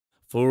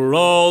For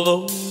all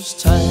those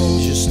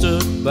times you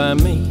stood by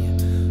me,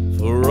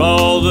 for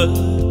all the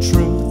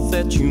truth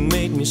that you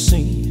made me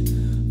see,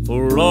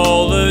 for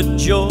all the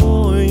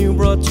joy you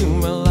brought to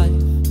my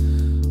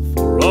life,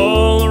 for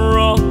all the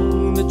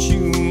wrong that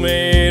you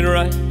made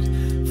right,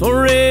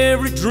 for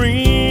every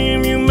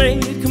dream you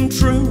made come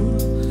true,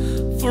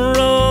 for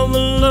all the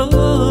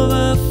love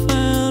I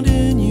found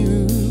in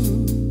you,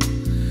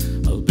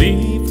 I'll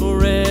be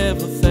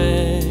forever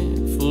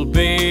thankful,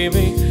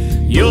 baby.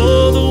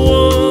 You're the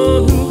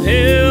one who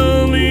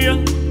held me up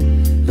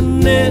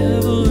and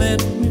never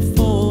let me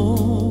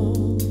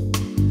fall.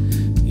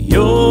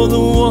 You're the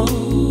one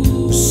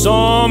who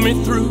saw me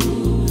through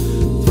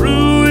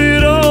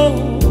it all.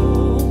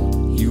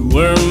 You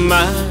were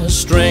my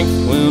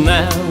strength when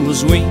I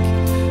was weak.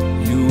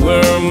 You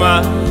were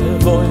my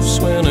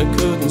voice when I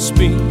couldn't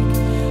speak.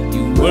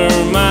 You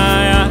were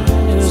my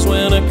eyes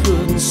when I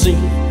couldn't see.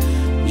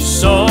 You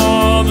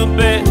saw the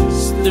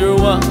best there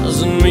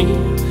was in me,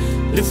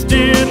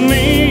 lifted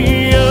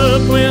me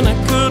up when I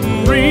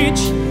couldn't reach.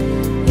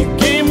 You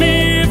gave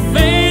me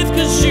faith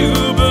 'cause you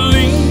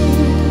believe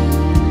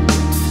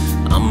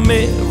I'm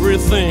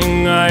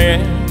everything I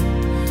am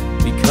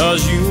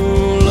because you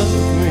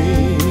love me.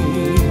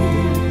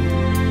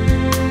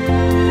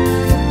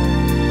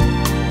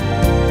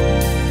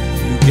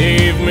 You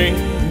gave me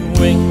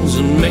wings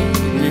and made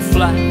me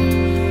fly.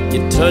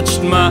 You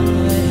touched my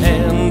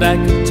hand, I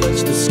could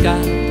touch the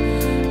sky.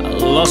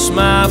 Lost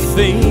my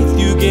faith,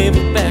 you gave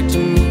it back to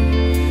me.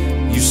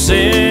 You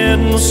said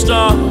no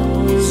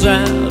stars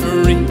out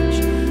of reach.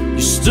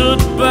 You stood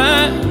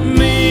by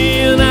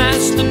me and I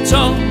stood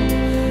tall.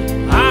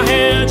 I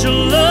had your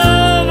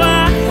love,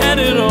 I had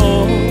it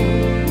all.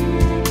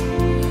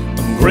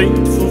 I'm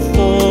grateful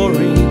for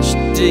each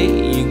day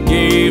you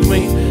gave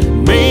me.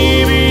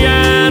 Maybe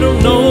I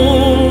don't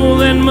know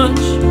that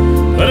much,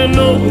 but I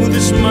know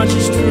this much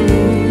is true.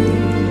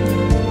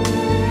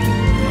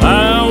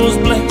 I was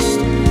blessed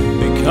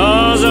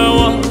because I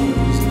was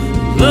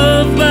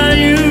loved by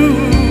you.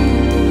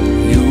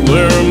 You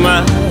were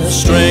my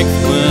strength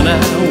when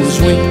I was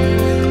weak.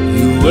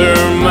 You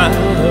were my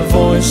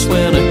voice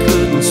when I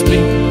couldn't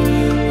speak.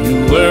 You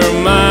were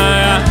my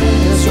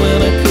eyes when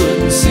I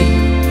couldn't see.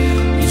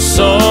 You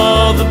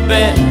saw the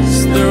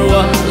best there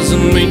was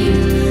in me,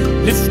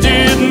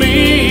 lifted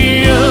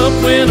me up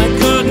when I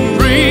couldn't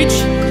reach.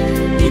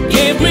 You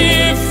gave me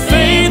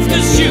faith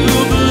 'cause you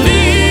believe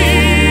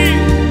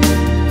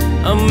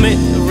I'm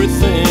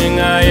everything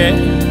I am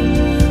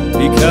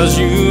because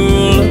you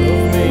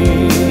love me.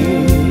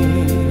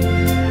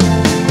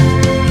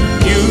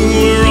 You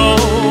were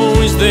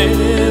always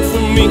there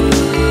for me.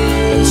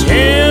 A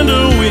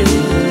tender wind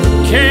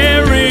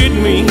carried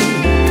me,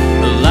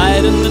 a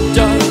light in the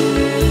dark,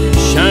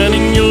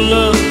 shining your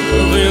love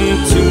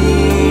into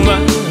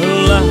my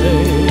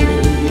life.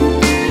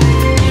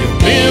 You've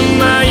been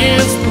my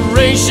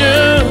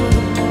inspiration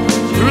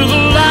through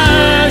the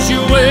lies you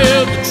wear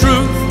the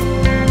truth.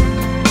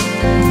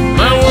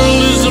 My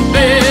world is a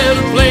better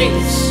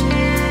place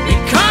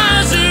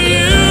because of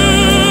you.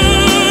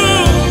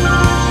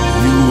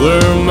 You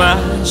were my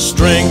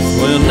strength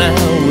when I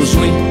was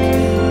weak.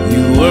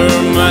 You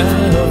were my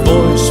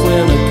voice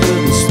when I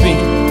couldn't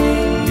speak.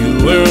 You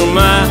were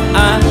my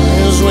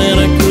eyes when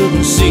I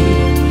couldn't see.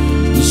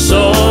 You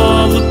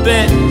saw the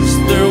best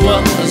there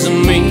was in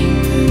me,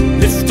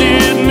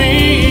 lifted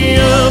me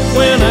up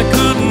when I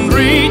couldn't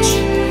reach.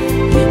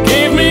 You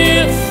gave me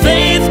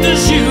faith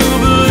 'cause you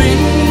believe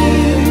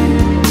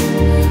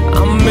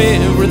I'm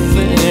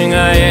everything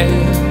I am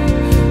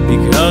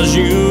because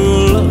you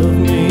love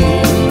me.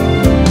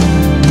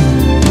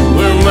 You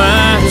were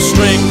my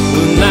strength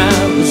when I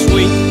was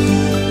weak.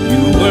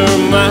 You were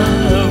my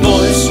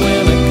voice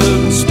when I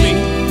couldn't speak.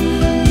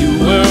 You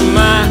were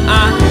my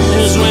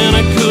eyes when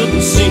I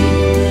couldn't see.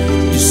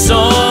 You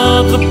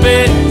saw the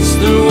best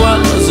there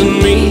was in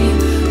me,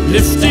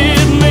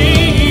 lifted me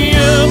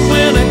up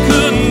when I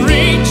couldn't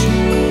reach.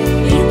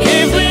 You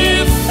gave me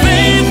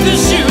faith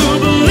 'cause you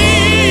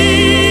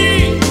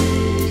believe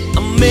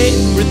I'm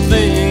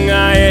everything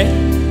I am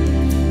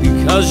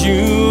because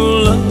you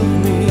love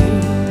me.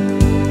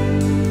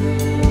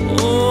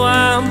 Oh,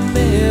 I'm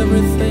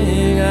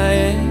everything I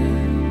am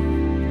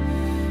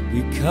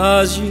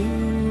because you